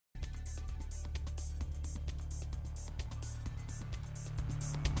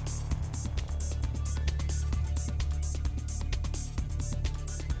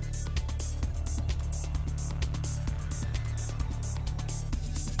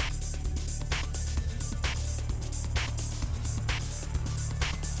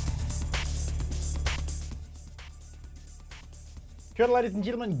Kia ora, ladies and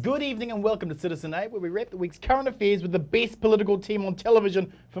gentlemen, good evening and welcome to Citizen 8, where we wrap the week's current affairs with the best political team on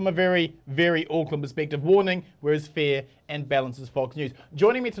television from a very, very Auckland perspective. Warning, we're as fair and balanced as Fox News.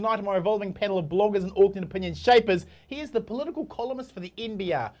 Joining me tonight are my revolving panel of bloggers and Auckland opinion shapers. He is the political columnist for the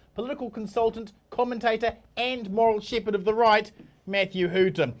NBR, political consultant, commentator and moral shepherd of the right, Matthew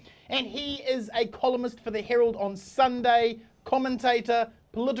Hooton. And he is a columnist for the Herald on Sunday, commentator,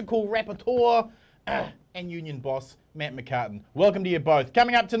 political rapporteur, and union boss, Matt McCarten. Welcome to you both.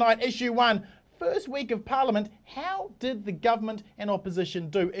 Coming up tonight, Issue 1, first week of Parliament, how did the government and opposition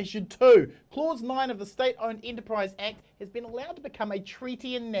do? Issue 2, Clause 9 of the State-Owned Enterprise Act has been allowed to become a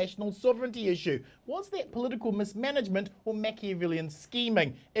treaty and national sovereignty issue. Was that political mismanagement or Machiavellian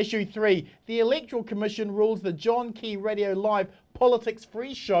scheming? Issue 3, the Electoral Commission rules the John Key Radio Live Politics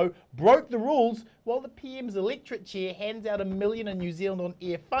Free show broke the rules, while the PM's electorate chair hands out $1 million in New Zealand on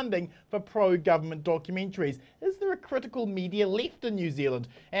air funding for pro-government documentaries. Is there a critical media left in New Zealand?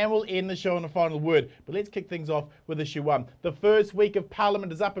 And we'll end the show on a final word. But let's kick things off with Issue 1. The first week of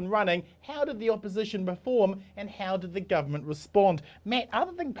Parliament is up and running. How did the opposition perform and how did the government respond? Matt,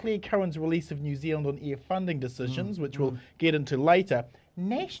 other than Claire Curran's release of New Zealand on air funding decisions, which we'll get into later,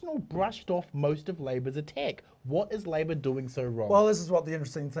 National brushed off most of Labour's attack. What is Labour doing so wrong? Well, this is what the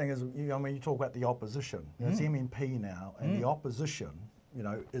interesting thing is. I mean, you talk about the opposition. It's MMP now, and the opposition,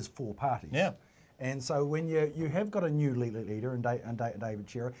 is four parties. Yeah. And so when you have got a new leader in David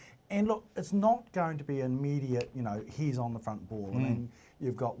Shearer, and look, it's not going to be immediate. He's on the front ball. I mean,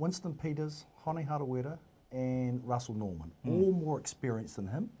 you've got Winston Peters, Hone Harawira, and Russell Norman, all more experienced than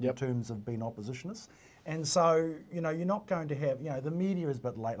him in terms of being oppositionists. And so, you're not going to have, the media is a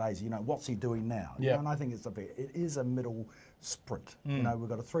bit lazy, what's he doing now? And I think it is a middle sprint. We've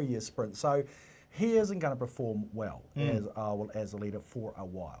got a 3-year sprint. So he isn't going to perform well as a leader for a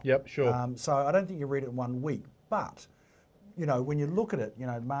while. Yep, sure. So I don't think you read it in 1 week. But, when you look at it,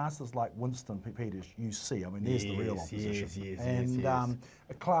 masters like Winston Peters, you see, I mean, there's the real opposition. And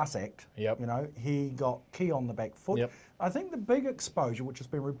a class act, he got Key on the back foot. I think the big exposure, which has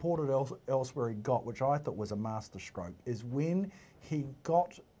been reported elsewhere he got, which I thought was a master stroke, is when he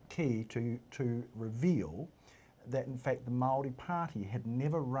got Key to reveal that in fact the Māori Party had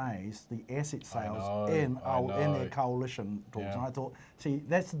never raised the asset sales in their coalition talks. And I thought, see,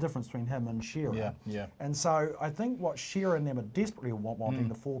 that's the difference between him and Shearer. And so I think what Shearer and them are desperately wanting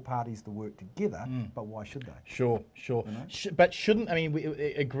the four parties to work together, but why should they? Sure. But shouldn't, I mean, we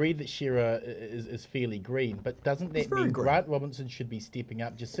agree that Shearer is fairly green, but doesn't that mean Grant Robinson should be stepping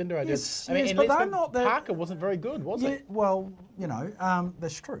up? Jacinda Ardern, but Parker wasn't very good, was it? Well,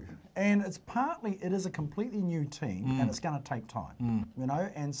 that's true. And it is a completely new team, and it's going to take time,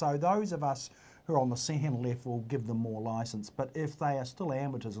 and so those of us who are on the second left will give them more license. But if they are still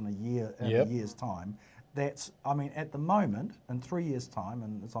amateurs in a year's time, I mean, at the moment, in 3 years' time,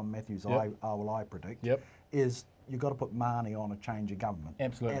 and it's on Matthew's I predict, is you've got to put Māori on a change of government.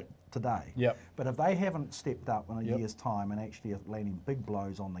 Absolutely. Today. But if they haven't stepped up in a year's time and actually are landing big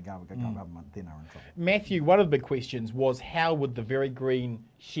blows on the government, then they're in trouble. Matthew, one of the big questions was how would the very green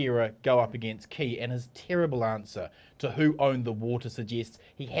Shearer go up against Key, and his terrible answer to who owned the water suggests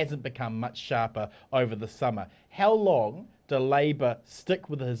he hasn't become much sharper over the summer. How long do Labour stick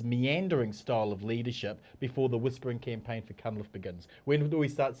with his meandering style of leadership before the whispering campaign for Cunliffe begins? When do we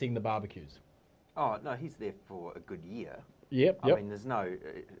start seeing the barbecues? Oh no, he's there for a good year. I mean, there's no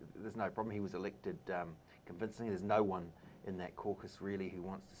problem. He was elected convincingly. There's no one in that caucus really who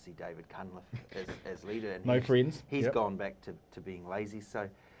wants to see David Cunliffe as leader. And no friends. He's gone back to being lazy. So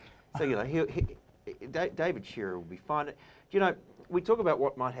David Shearer will be fine. We talk about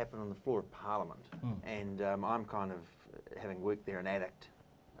what might happen on the floor of Parliament, and I'm kind of, having worked there, an addict,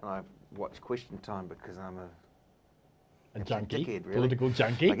 and I've watched Question Time because I'm a junkie, dickhead, really. Political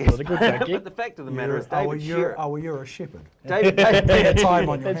junkie. But the fact of the matter is, David Shearer. You're a shepherd. David time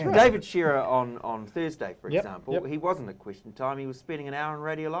on your hands. David Shearer on Thursday, for example, he wasn't at Question Time. He was spending an hour on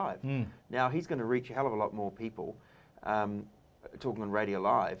Radio Live. Now he's going to reach a hell of a lot more people talking on Radio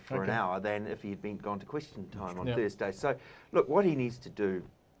Live for an hour than if he had gone to Question Time on Thursday. So, look, what he needs to do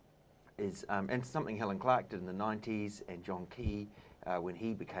is, and something Helen Clark did in the 90s, and John Key. When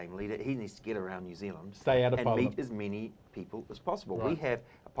he became leader, he needs to get around New Zealand and meet as many people as possible. We have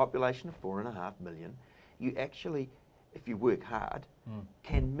a population of 4.5 million. You actually, if you work hard,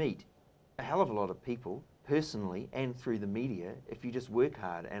 can meet a hell of a lot of people personally and through the media if you just work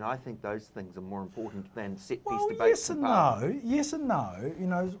hard. And I think those things are more important than set-piece debates. Yes and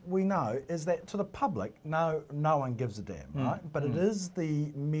no. We know is that to the public, no one gives a damn, right? But it is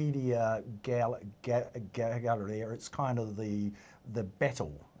the media gallery. It's kind of the the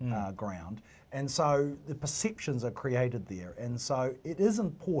battle ground. And so the perceptions are created there. And so it is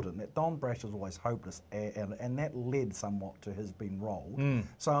important that Don Brash is always hopeless, and that led somewhat to his being rolled.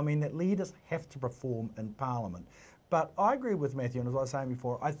 So, I mean, that leaders have to perform in Parliament. But I agree with Matthew, and as I was saying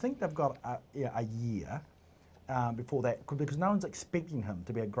before, I think they've got a year before that, because no one's expecting him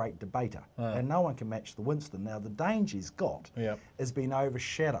to be a great debater, and no one can match the Winston. Now, the danger he's got is being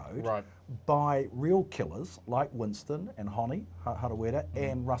overshadowed by real killers like Winston and Hone Harawira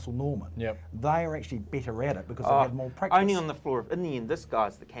and Russell Norman. They are actually better at it because they've had more practice. Only on the floor of, in the end, this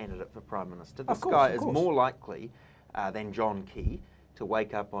guy's the candidate for Prime Minister. This guy is more likely than John Key to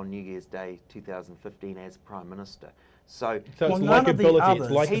wake up on New Year's Day 2015 as Prime Minister. So it's likability. It's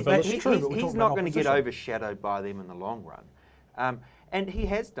likability. He's not going to get overshadowed by them in the long run. And he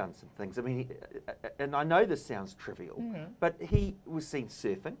has done some things. I mean, and I know this sounds trivial, but he was seen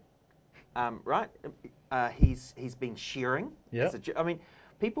surfing, right? He's been shearing. I mean,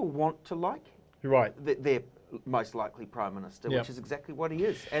 people want to like their most likely Prime Minister, which is exactly what he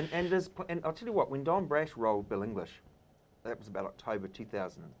is. And I'll tell you what, when Don Brash rolled Bill English, that was about October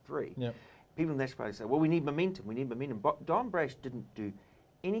 2003. People in the National Party say, well, we need momentum, we need momentum. But Don Brash didn't do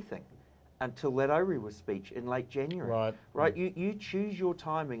anything until that Orewa speech in late January. Right? You choose your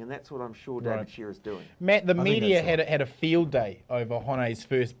timing, and that's what I'm sure David Shearer's doing. Matt, the media had a field day over Hone's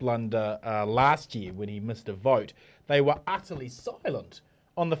first blunder last year when he missed a vote. They were utterly silent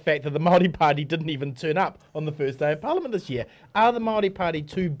on the fact that the Māori Party didn't even turn up on the first day of Parliament this year. Are the Māori Party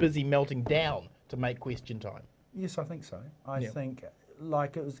too busy melting down to make question time? Yes, I think so. I think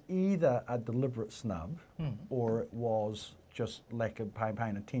like it was either a deliberate snub or it was just lack of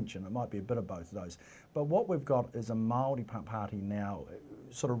paying attention. It might be a bit of both of those. But what we've got is a Māori Party now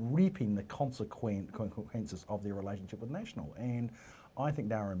sort of reaping the consequences of their relationship with National. And I think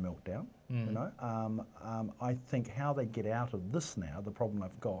they're in meltdown, you know. I think how they get out of this now, the problem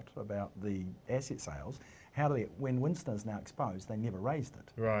they've got about the asset sales, how do they, when Winston is now exposed, they never raised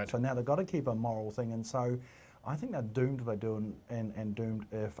it. So now they've got to keep a moral thing, and so I think they're doomed if they do, and doomed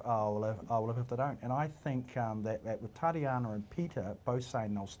if if they don't. And I think that with Tariana and Peter both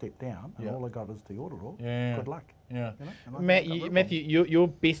saying they'll step down, and all they got is the order. Good luck. You know? Matthew, your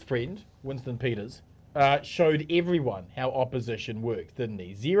best friend, Winston Peters, showed everyone how opposition works, didn't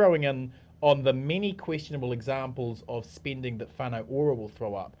he? Zeroing in on the many questionable examples of spending that whānau Ora will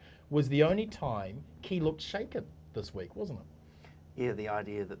throw up was the only time Key looked shaken this week, wasn't it? Yeah, the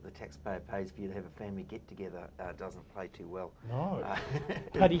idea that the taxpayer pays for you to have a family get-together doesn't play too well. No,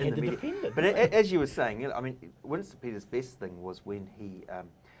 but he had to defend it. But as you were saying, I mean, Winston Peters' best thing was when he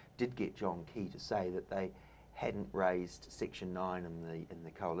did get John Key to say that they hadn't raised Section 9 in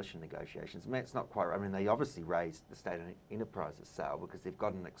the coalition negotiations. I mean, it's not quite right. I mean, they obviously raised the state enterprises sale because they've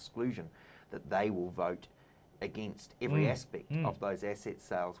got an exclusion that they will vote against every aspect of those asset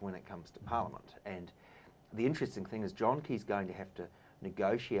sales when it comes to Parliament. And the interesting thing is John Key's going to have to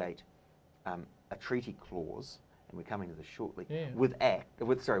negotiate a treaty clause, and we're coming to this shortly, with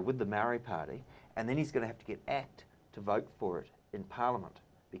the Maori Party, and then he's going to have to get ACT to vote for it in Parliament,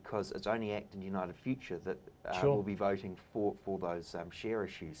 because it's only ACT and United Future that will be voting for those share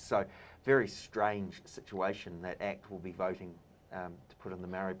issues. So very strange situation that ACT will be voting to put in the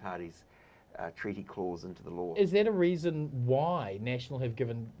Maori Party's treaty clause into the law. Is that a reason why National have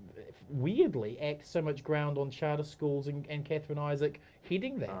given, weirdly, ACT so much ground on charter schools and Catherine Isaac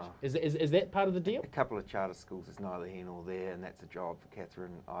heading that? Is that part of the deal? A couple of charter schools is neither here nor there, and that's a job for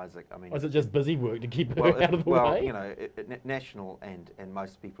Catherine Isaac. I mean, or is it just busy work to keep her out of the way? Well, you know, National and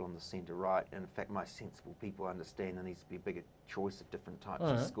most people on the centre right, and in fact most sensible people understand there needs to be a bigger choice of different types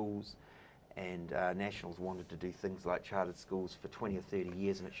of schools. And Nationals wanted to do things like chartered schools for 20 or 30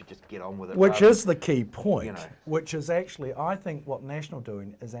 years, and it should just get on with it. Which is the key point, you know. Which is actually, I think what National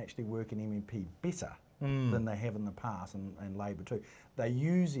doing is actually working MMP better than they have in the past, and Labor too. They're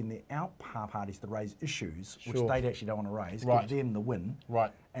using the out parties to raise issues which they actually don't want to raise, give them the win,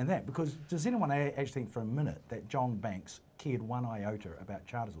 and that, because does anyone actually think for a minute that John Banks cared one iota about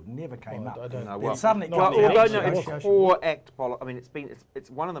charter schools? Never came up. I don't know. Well, suddenly, it's core ACT policy. I mean,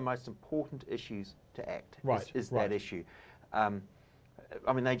 it's one of the most important issues to ACT. Is that issue.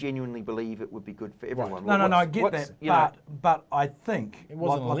 I mean, they genuinely believe it would be good for everyone. No, I get that, but I think it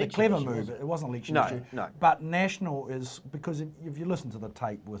wasn't a clever move. It wasn't an election issue. No. But National is, because if you listen to the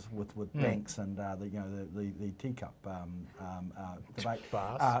tape with Banks and the teacup debate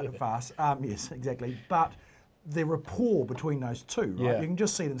farce, yes, exactly. But the rapport between those two, right? You can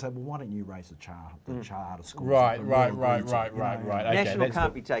just see them and say, well, why don't you raise the charter schools? Right. National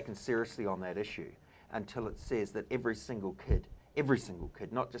can't be taken seriously on that issue until it says that every single kid every single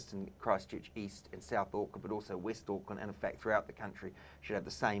kid, not just in Christchurch East and South Auckland, but also West Auckland, and in fact throughout the country, should have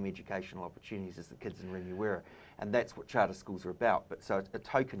the same educational opportunities as the kids in Remuera. And that's what charter schools are about. But so a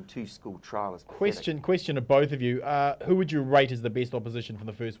token two-school trial is pathetic. Question to both of you. Who would you rate as the best opposition for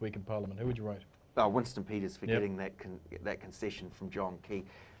the first week in Parliament? Who would you rate? Winston Peters for getting that concession from John Key.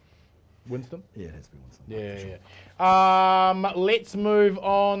 Winston? Yeah, it has to be Winston. Yeah. Let's move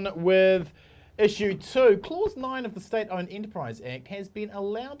on with issue 2. Clause 9 of the State-Owned Enterprise Act has been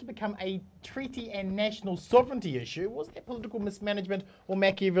allowed to become a treaty and national sovereignty issue. Was that political mismanagement or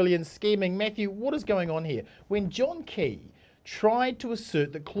Machiavellian scheming? Matthew, what is going on here? When John Key tried to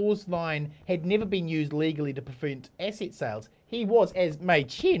assert that Clause 9 had never been used legally to prevent asset sales, he was, as Mei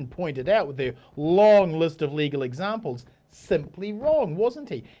Chen pointed out with their long list of legal examples, simply wrong, wasn't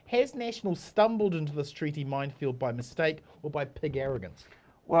he? Has National stumbled into this treaty minefield by mistake or by pig arrogance?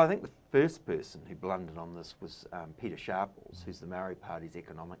 Well, I think the first person who blundered on this was Peter Sharples, who's the Maori Party's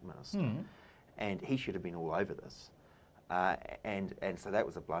economic minister, and he should have been all over this. And so that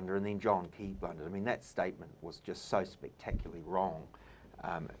was a blunder, and then John Key blundered. I mean, that statement was just so spectacularly wrong.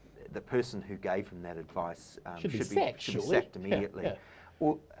 The person who gave him that advice should be sacked immediately.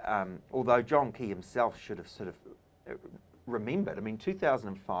 Although John Key himself should have sort of remembered. I mean,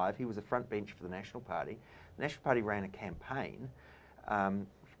 2005, he was a front bench for the National Party. The National Party ran a campaign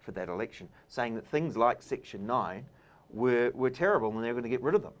for that election, saying that things like Section 9 were terrible and they were going to get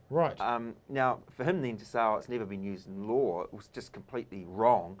rid of them. Right. Now, for him then to say, oh, it's never been used in law, it was just completely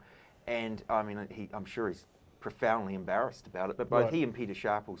wrong. And I mean, I'm sure he's profoundly embarrassed about it, but both he and Peter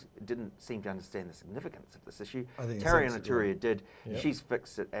Sharples didn't seem to understand the significance of this issue. Tariana Turia did. Yep. She's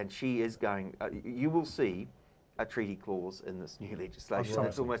fixed it, and she is going, you will see a treaty clause in this new legislation.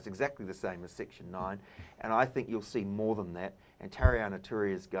 It's almost exactly the same as Section 9, and I think you'll see more than that, and Tariana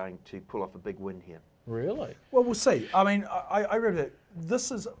Turia is going to pull off a big win here. Really? Well, we'll see. I mean, I read that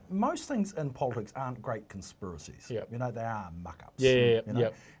this is, most things in politics aren't great conspiracies. Yep. You know, they are muck-ups. Yeah, you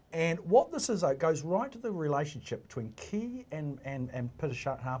know? And what this is, it goes right to the relationship between Key and Peter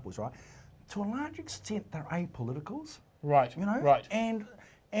Sharples, right? To a large extent, they're apoliticals. Right. You know? Right.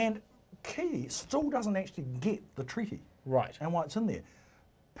 And Key still doesn't actually get the treaty. Right. And why it's in there.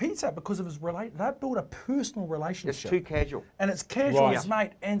 Peter, because of his they built a personal relationship. It's too casual. And it's casual as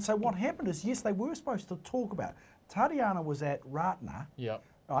mate. And so what happened is, yes, they were supposed to talk about it. Tariana was at Ratana. Yep.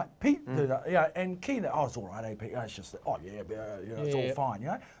 Right, Pete, and Key, oh, it's all right, AP. It's just, it's all fine, you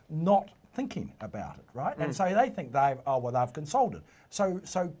know, not thinking about it, right? And so they think they've consulted.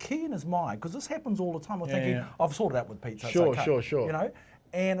 So Key in his mind, because this happens all the time, I'm thinking, I've sorted out with Pete. So Sure. You know,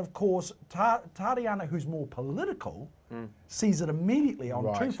 and of course, Tariana, who's more political, sees it immediately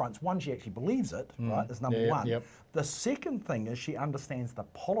on two fronts. One, she actually believes it, right? That's number one. Yep. The second thing is she understands the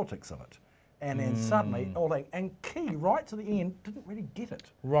politics of it. And then suddenly, and Key, right to the end, didn't really get it.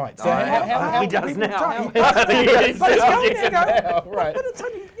 Right. So how he does now. But he's going there, right. But it's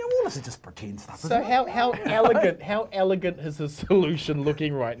only, all this is just pretend stuff. So how elegant is his solution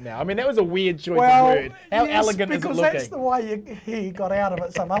looking right now? I mean, that was a weird choice of word. How elegant is it looking? Because that's the way he got out of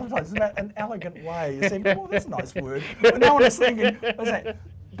it some other times. It's an elegant way. You think, well, that's a nice word. But no one is thinking, what's that?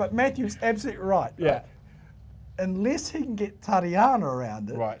 But Matthew's absolutely right. Yeah. Right? Unless he can get Tariana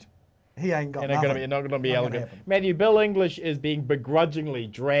around it. Right. He ain't got nothing. Not going to be elegant. Matthew, Bill English is being begrudgingly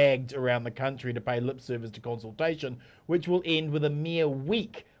dragged around the country to pay lip service to consultation, which will end with a mere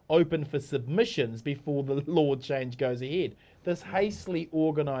week open for submissions before the law change goes ahead. This hastily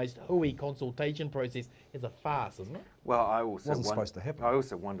organised Hui consultation process is a farce, isn't it? Well, I also supposed to happen. I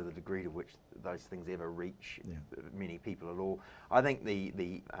also wonder the degree to which those things ever reach many people at all. I think the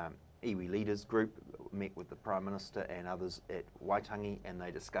iwi leaders group met with the Prime Minister and others at Waitangi, and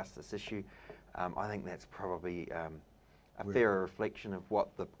they discussed this issue. I think that's probably a fairer reflection of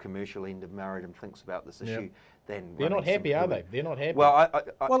what the commercial end of Maoridom thinks about this issue than they're not happy, are they? They're not happy. Well,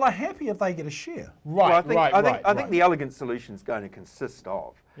 well, they're happy if they get a share. Right, well, I think the elegant solution is going to consist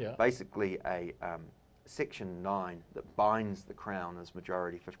of basically a Section 9 that binds the Crown as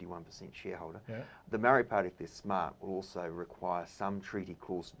majority 51% shareholder. The Maori Party, if they're smart, will also require some treaty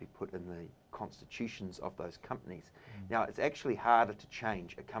clause to be put in the constitutions of those companies. Now, it's actually harder to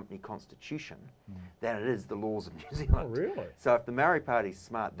change a company constitution than it is the laws of New Zealand. Oh, really? So if the Maori Party's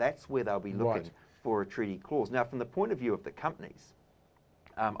smart, that's where they'll be looking for a treaty clause. Now, from the point of view of the companies,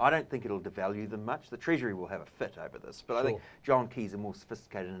 I don't think it'll devalue them much. The Treasury will have a fit over this, but I think John Key's a more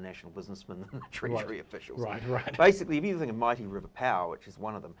sophisticated international businessman than the Treasury officials. Right. Basically, if you think of Mighty River Power, which is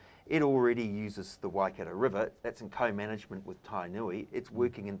one of them, it already uses the Waikato River. That's in co-management with Tainui. It's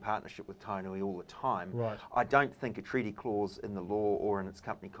working in partnership with Tainui all the time. Right. I don't think a treaty clause in the law or in its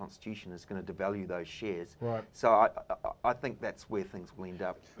company constitution is going to devalue those shares. Right. So I think that's where things will end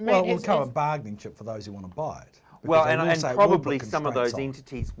up. Well, it will become a bargaining chip for those who want to buy it. Well, and probably some of those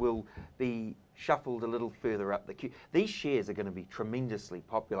entities will be shuffled a little further up the queue. These shares are going to be tremendously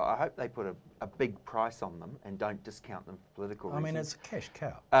popular. I hope they put a big price on them and don't discount them for political reasons. I mean, it's a cash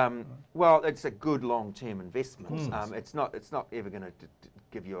cow. Well, it's a good long-term investment. It's not ever going to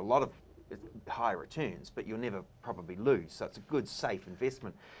give you a lot of high returns, but you'll never probably lose. So it's a good, safe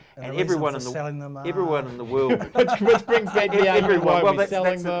investment. And everyone in the world, which brings back the argument why we're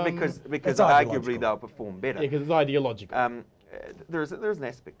selling them. Because arguably they'll perform better. Yeah, because it's ideological. There's an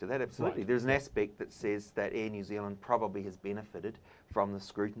aspect to that, absolutely. Right. There's an aspect that says that Air New Zealand probably has benefited from the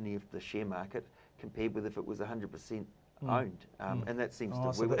scrutiny of the share market compared with if it was 100% owned, and that seems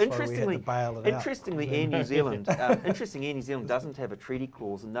to work. Interestingly, Air New Zealand, Air New Zealand doesn't have a treaty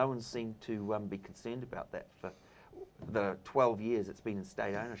clause, and no one seemed to be concerned about that for the 12 years it's been in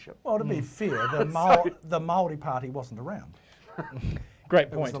state ownership. Well, to be fair, the Māori Party wasn't around. Great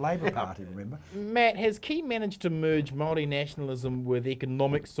point. It was the Labour Party, remember? Matt, has Key managed to merge Māori nationalism with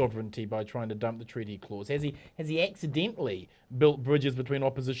economic sovereignty by trying to dump the treaty clause? Has he accidentally built bridges between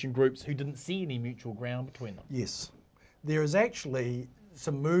opposition groups who didn't see any mutual ground between them? Yes. There is actually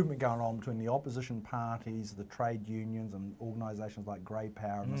some movement going on between the opposition parties, the trade unions and organisations like Grey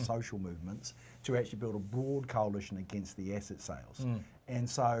Power and the social movements to actually build a broad coalition against the asset sales. And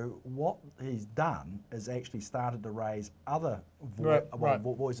so what he's done is actually started to raise other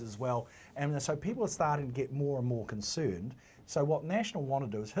voices as well. And so people are starting to get more and more concerned. So what National want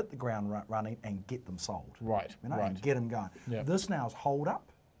to do is hit the ground running and get them sold. Right. And get them going. Yep. This now is hold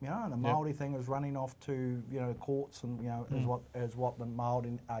up. And the Māori thing is running off to courts and is what the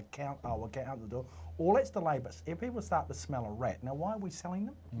Māori accountants do. All that's delayed, but if people start to smell a rat. Now, why are we selling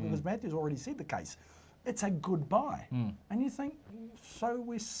them? Because Matthew's already said the case. It's a good buy, and you think, so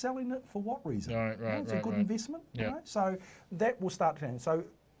we're selling it for what reason? It's a good investment. So that will start to change. So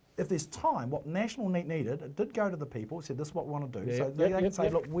if there's time, what National needed, it did go to the people, said this is what we want to do. So they can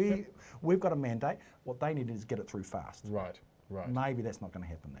say, look, we've got a mandate. What they need is get it through fast. Right. Maybe that's not going to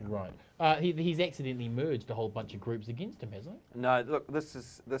happen now. Right. He's accidentally merged a whole bunch of groups against him, hasn't he? No. Look, this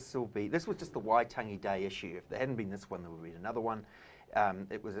was just the Waitangi Day issue. If there hadn't been this one, there would have been another one.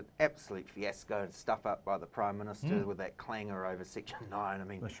 It was an absolute fiasco and stuff up by the Prime Minister with that clangor over Section 9. I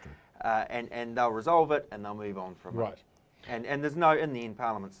mean, that's true. And they'll resolve it and they'll move on from it. And there's no, in the end,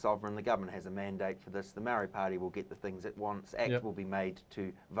 Parliament's sovereign. The government has a mandate for this. The Maori Party will get the things it wants. Act will be made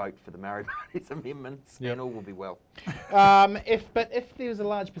to vote for the Maori Party's amendments, and all will be well. But if there's a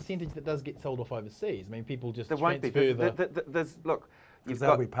large percentage that does get sold off overseas, I mean, people just there won't be. Look,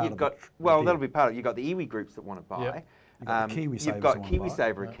 that'll be part of it. You've got the iwi groups that want to buy. You've got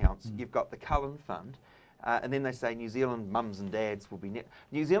KiwiSaver accounts. You've got the Cullen Fund. And then they say New Zealand mums and dads will be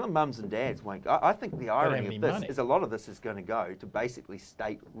New Zealand mums and dads won't. I think the irony of this is a lot of this is going to go to basically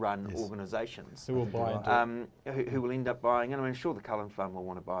state-run organisations who will buy who will end up buying. And I'm sure the Cullen Fund will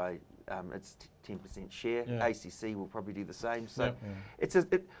want to buy its 10% share. ACC will probably do the same. So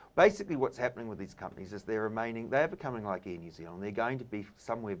basically what's happening with these companies is they're becoming like Air New Zealand. They're going to be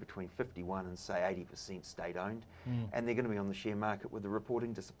somewhere between 51 and say 80% state-owned, and they're going to be on the share market with the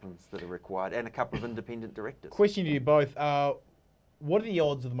reporting disciplines that are required and a couple of independent directors. Question to you both: what are the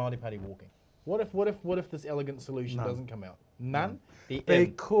odds of the Māori Party walking? What if this elegant solution doesn't come out? None.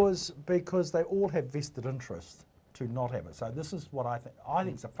 Because they all have vested interest to not have it. So this is what I think. I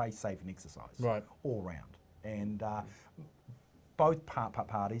think it's a face-saving exercise, all round, and both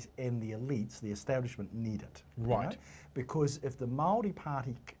parties and the elites, the establishment, need it, because if the Māori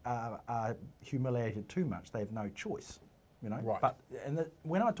Party are humiliated too much, they have no choice, But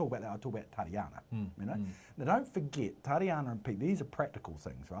when I talk about that, I talk about Tariana, Now don't forget, Tariana and Pete. These are practical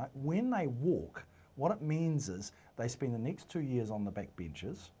things, right? When they walk, what it means is they spend the next 2 years on the back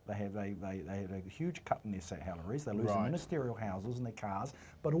benches. They have a huge cut in their salaries. They lose their ministerial houses and their cars,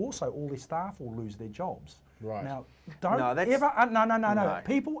 but also all their staff will lose their jobs. Now, no.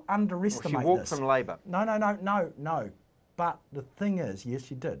 People underestimate this. She walked from Labour. No. But the thing is, yes,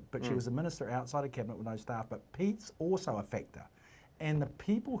 she did. But she was a minister outside of cabinet with no staff. But Pete's also a factor. And the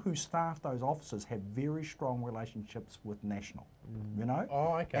people who staff those offices have very strong relationships with National,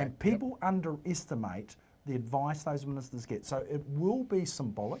 And people underestimate the advice those ministers get. So it will be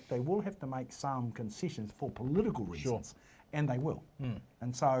symbolic. They will have to make some concessions for political reasons. and they will.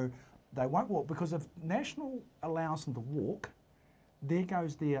 And so they won't walk, because if National allows them to walk, there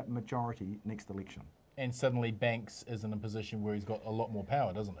goes their majority next election. And suddenly Banks is in a position where he's got a lot more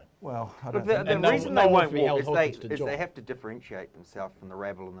power, doesn't he? Well, I Look, don't think the reason they won't walk is hostage to they John. have to differentiate themselves from the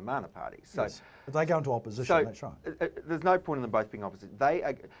Rabble and the Mana parties. So, yes. If they go into opposition, so that's right. there's no point in them both being opposite.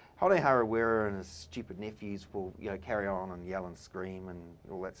 Hone Harawira and his stupid nephews will carry on and yell and scream and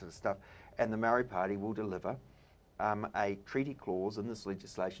all that sort of stuff, and the Maori Party will deliver a treaty clause in this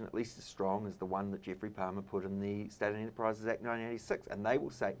legislation at least as strong as the one that Geoffrey Palmer put in the State and Enterprises Act 1986, and they will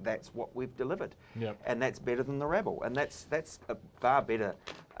say that's what we've delivered, and that's better than the Rabble, and that's a far better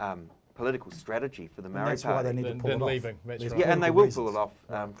political strategy for the Maori Party. That's why they need to pull it leaving. off. That's Yeah, right. and they will pull it off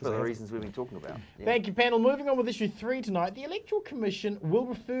for the reasons we've been talking about. Yeah. Thank you, panel. Moving on with issue 3 tonight, the Electoral Commission will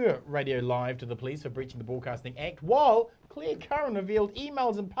refer Radio Live to the police for breaching the Broadcasting Act, while Claire Curran revealed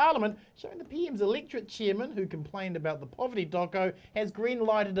emails in Parliament showing the PM's electorate chairman, who complained about the poverty doco, has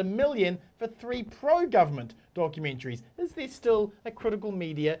green-lighted $1 million for 3 pro-government documentaries. Is there still a critical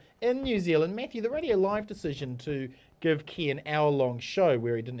media in New Zealand? Matthew, the Radio Live decision to give Key an hour-long show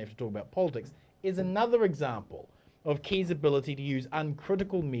where he didn't have to talk about politics is another example of Key's ability to use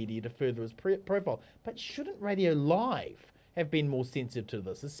uncritical media to further his profile. But shouldn't Radio Live have been more sensitive to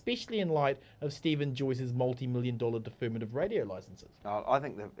this, especially in light of Stephen Joyce's multi-million-dollar deferment of radio licenses? I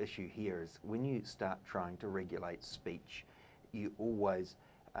think the issue here is when you start trying to regulate speech, you always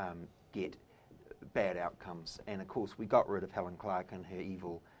get bad outcomes. And of course, we got rid of Helen Clark and her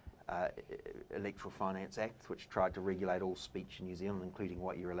evil Electoral Finance Act, which tried to regulate all speech in New Zealand, including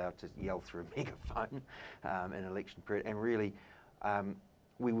what you're allowed to yell through a megaphone in election period. And really,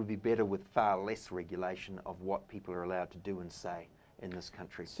 we would be better with far less regulation of what people are allowed to do and say in this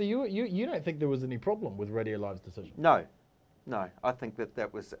country. So you don't think there was any problem with Radio Live's decision? No. I think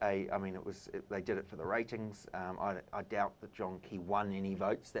that was they did it for the ratings. I doubt that John Key won any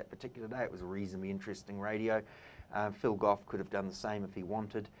votes that particular day. It was a reasonably interesting radio. Phil Goff could have done the same if he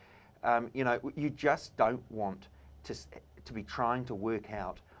wanted. You just don't want to be trying to work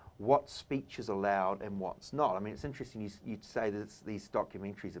out what speech is allowed and what's not. I mean, it's interesting you'd say that these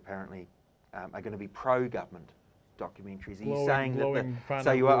documentaries apparently are going to be pro-government documentaries. Are you saying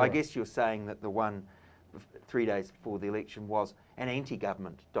that I guess you're saying that the one 3 days before the election was an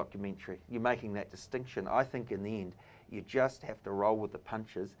anti-government documentary. You're making that distinction. I think in the end, you just have to roll with the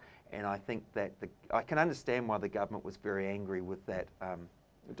punches, and I think that I can understand why the government was very angry with that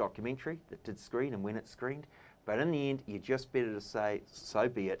documentary that did screen and when it screened, but in the end, you're just better to say, so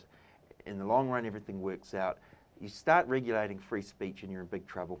be it. In the long run, everything works out. You start regulating free speech and you're in big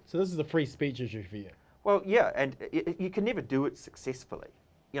trouble. So this is a free speech issue for you? Well, yeah, and you can never do it successfully.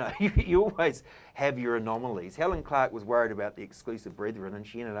 You always have your anomalies. Helen Clark was worried about the exclusive brethren, and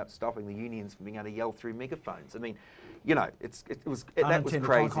she ended up stopping the unions from being able to yell through megaphones. I mean, that was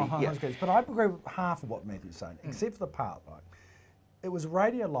crazy. Yeah. But I agree with half of what Matthew's saying, except for the part, right? It was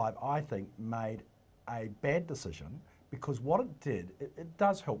Radio Live, I think, made a bad decision because what it did, it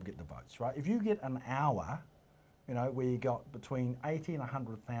does help get the votes, right? If you get an hour, where you got between 80 and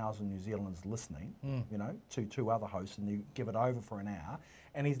 100,000 New Zealanders listening, to 2 other hosts, and you give it over for an hour,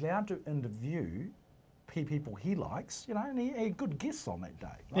 and he's allowed to interview people he likes, and he had good guests on that day.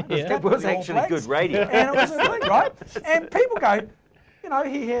 Right? Yeah. It was actually good radio. And it was a thing, right? And people go,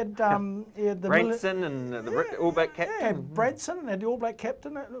 he had the Branson and the All Black captain. Yeah, Branson and the All Black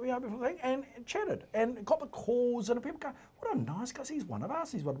captain, before thing, and chatted and got the calls, and people go, "What a nice guy! He's one of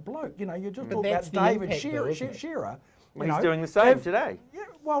us. He's one bloke." You just talk about David Shearer. Well, he's doing the same today. Yeah,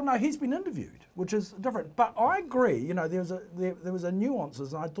 well, no, he's been interviewed, which is different. But I agree. There was a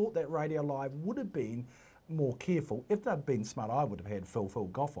nuances, and I thought that Radio Live would have been more careful. If they'd been smart, I would have had Phil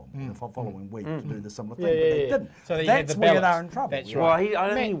Goff on the following week to do the similar thing, but they didn't. So that's where they're in trouble. That's right. Well, I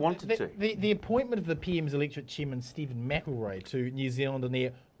don't think he wanted to. The appointment of the PM's electorate chairman, Stephen McElroy, to New Zealand and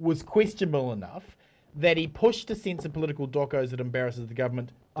Air was questionable enough that he pushed to censor political docos that embarrasses the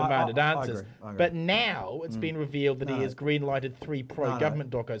government, demanded answers. I agree. But now it's been revealed that he has green-lighted 3 pro-government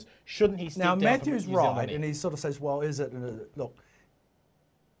docos. Shouldn't he step down? Now, Matthew's right, and he sort of says, well, is it? Look,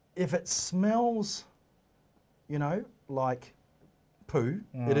 if it smells like poo,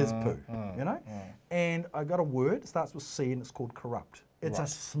 it is poo, And I got a word, it starts with C and it's called corrupt. It's a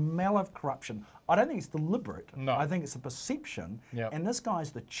smell of corruption. I don't think it's deliberate. No. I think it's a perception. Yep. And this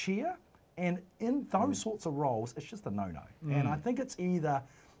guy's the chair, and in those sorts of roles, it's just a no-no. And I think it's either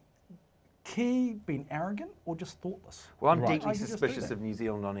Key being arrogant or just thoughtless. Well, I'm deeply suspicious of New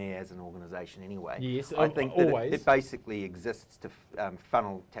Zealand On Air as an organisation anyway. Yes, I think that it basically exists to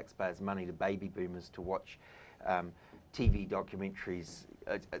funnel taxpayers' money to baby boomers to watch TV documentaries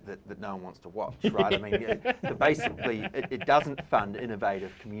that no one wants to watch, right? I mean, basically, it doesn't fund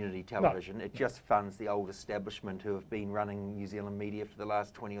innovative community television. No. It just funds the old establishment who have been running New Zealand media for the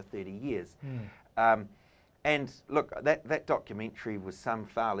last 20 or 30 years. And look, that documentary was some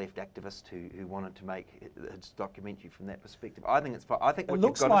far-left activist who wanted to make his documentary from that perspective. I think it's fine. I think it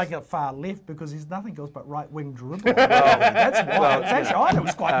looks like a far-left because there's nothing else but right-wing dribble. That's why. Actually, I thought it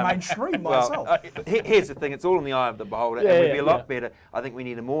was quite mainstream myself. Here's the thing. It's all in the eye of the beholder. And we'd be a lot better. I think we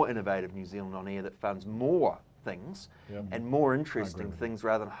need a more innovative New Zealand on air that funds more things and more interesting things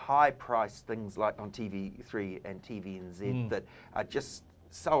rather than high-priced things like on TV3 and TVNZ that are just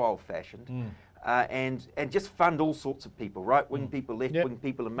so old-fashioned. And just fund all sorts of people, right-wing people, left-wing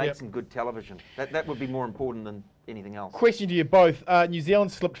people, and make some good television. That would be more important than anything else. Question to you both. New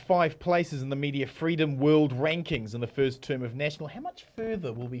Zealand slipped 5 places in the Media Freedom World Rankings in the first term of National. How much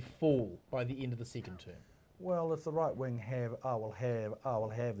further will we fall by the end of the second term? Well, if the right wing will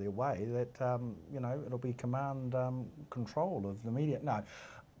have their way, that you know, it'll be command control of the media. No,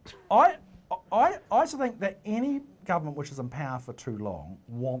 I also think that any government which is in power for too long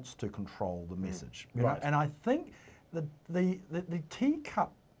wants to control the message. You know? And I think the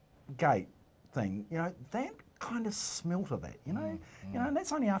teacup gate thing, you know, that kind of smelt of that, you know, and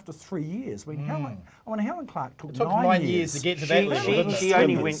that's only after 3 years. I mean, Helen Clark took 9 years to get to that level. She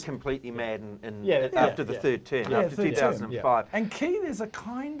only went completely mad after the third term, after 2005. And Key, there's a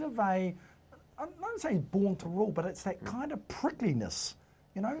kind of a, I'm not saying born to rule, but it's that kind of prickliness,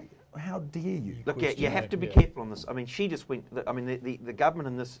 you know. How dare you? Look, you have to be careful on this. I mean, she just went. I mean, the government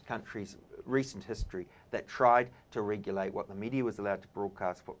in this country's recent history that tried to regulate what the media was allowed to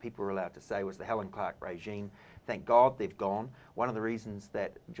broadcast, what people were allowed to say, was the Helen Clark regime. Thank God they've gone. One of the reasons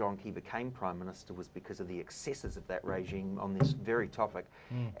that John Key became Prime Minister was because of the excesses of that regime on this very topic.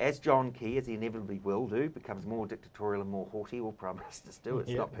 As John Key, as he inevitably will do, becomes more dictatorial and more haughty, all Prime Ministers do,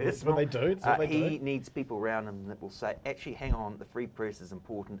 it's not personal. That's what they do. He needs people around him that will say, actually, hang on, the free press is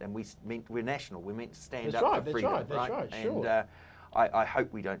important and we're national, we're meant to stand up for freedom. That's right, sure. And I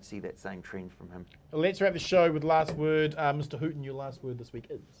hope we don't see that same trend from him. Well, let's wrap the show with last word. Mr. Hooton, your last word this week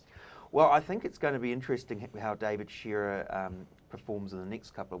is? Well, I think it's going to be interesting how David Shearer performs in the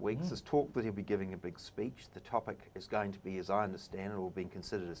next couple of weeks. There's talk that he'll be giving a big speech. The topic is going to be, as I understand it, all being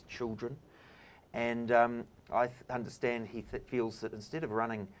considered as children. And I understand he feels that instead of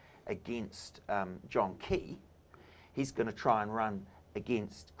running against John Key, he's going to try and run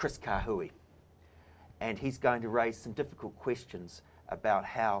against Chris Kahui. And he's going to raise some difficult questions about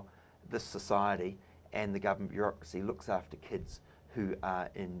how this society and the government bureaucracy looks after kids who are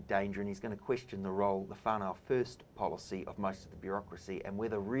in danger, and he's going to question the role, the whānau first policy of most of the bureaucracy, and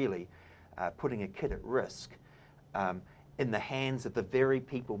whether really putting a kid at risk in the hands of the very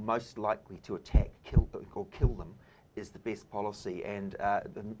people most likely to attack, kill them is the best policy. And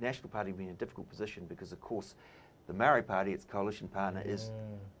the National Party will be in a difficult position because, of course, the Maori Party, its coalition partner, is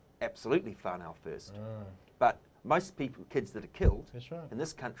absolutely whānau first. But most people, kids that are killed in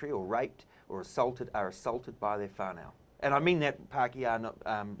this country or raped or assaulted are assaulted by their whānau. And I mean that Pākehā, not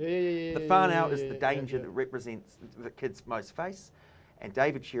the whānau is the danger that represents the kids most face. And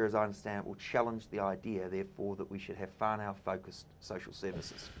David Shearer, as I understand it, will challenge the idea, therefore, that we should have whānau-focused social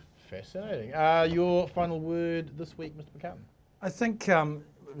services. Fascinating. Your final word this week, Mr. McCarten? I think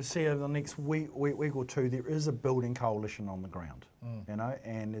we'll see over the next week or two, there is a building coalition on the ground, you know,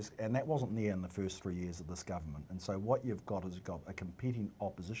 and that wasn't there in the first 3 years of this government. And so what you've got is a competing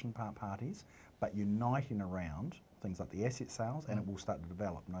opposition parties, but uniting around things like the asset sales, and it will start to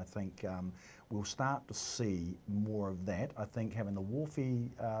develop. And I think we'll start to see more of that. I think having the wharfie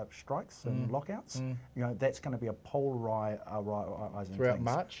strikes and lockouts, you know, that's going to be a polarising throughout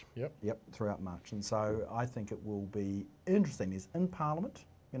March. Yep, throughout March. And so I think it will be interesting. Is in Parliament,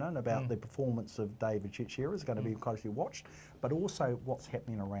 you know, and about the performance of David Shearer is going to be closely watched, but also what's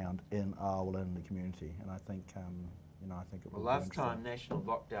happening around in Aola and the community. And I think. You know, I think it will. Well, last time National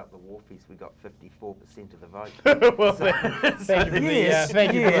locked out the wharfies, we got 54% of the vote. Well, thank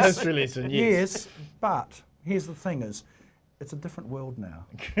you for the history lesson. Yes, but here's the thing: it's a different world now,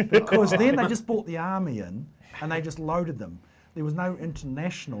 because then they just brought the army in and they just loaded them. There was no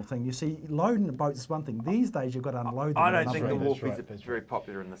international thing. You see, loading the boats is one thing. These days, you've got to unload them. I don't think the wharfies are very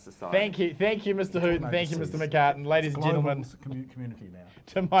popular in this society. Thank you, Mr. Hooton. Thank you, Mr. McCarten. Ladies and gentlemen, community now.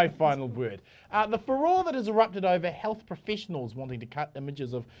 To my final word. The furore that has erupted over health professionals wanting to cut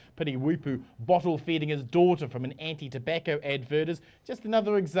images of Piriwipu bottle feeding his daughter from an anti-tobacco advert is just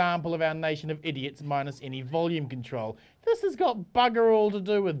another example of our nation of idiots minus any volume control. This has got bugger all to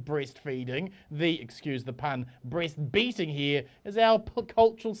do with breastfeeding, excuse the pun, breast beating here here is our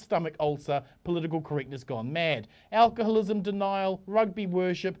cultural stomach ulcer, political correctness gone mad. Alcoholism denial, rugby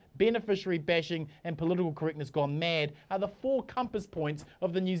worship, beneficiary bashing, and political correctness gone mad are the 4 compass points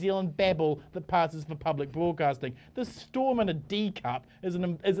of the New Zealand babble that passes for public broadcasting. The storm in a D cup is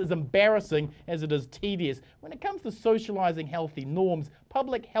as embarrassing as it is tedious. When it comes to socialising healthy norms,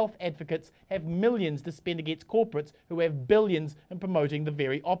 public health advocates have millions to spend against corporates who have billions in promoting the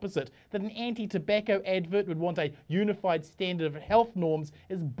very opposite. That an anti-tobacco advert would want a unified standard of health norms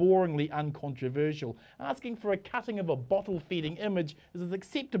is boringly uncontroversial. Asking for a cutting of a bottle-feeding image is as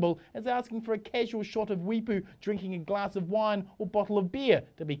acceptable as asking for a casual shot of Weepu drinking a glass of wine or bottle of beer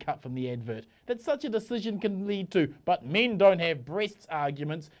to be cut from the advert. That such a decision can lead to "but men don't have breasts"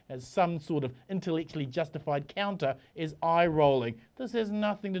 arguments as some sort of intellectually justified counter is eye-rolling. This has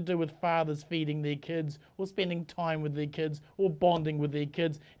nothing to do with fathers feeding their kids or spending time with their kids or bonding with their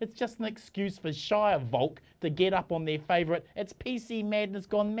kids. It's just an excuse for Shire Volk to get up on their favourite "it's PC madness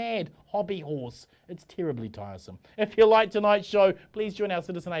gone mad" hobby horse. It's terribly tiresome. If you like tonight's show, please join our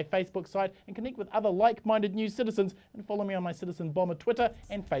Citizen A Facebook site and connect with other like-minded new citizens, and follow me on my Citizen Bomber Twitter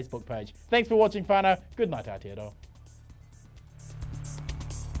and Facebook page. Thanks for watching, whānau. Good night, Aotearoa.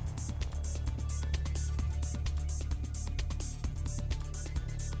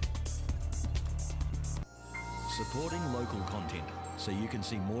 Supporting local content so you can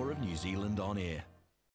see more of New Zealand on air.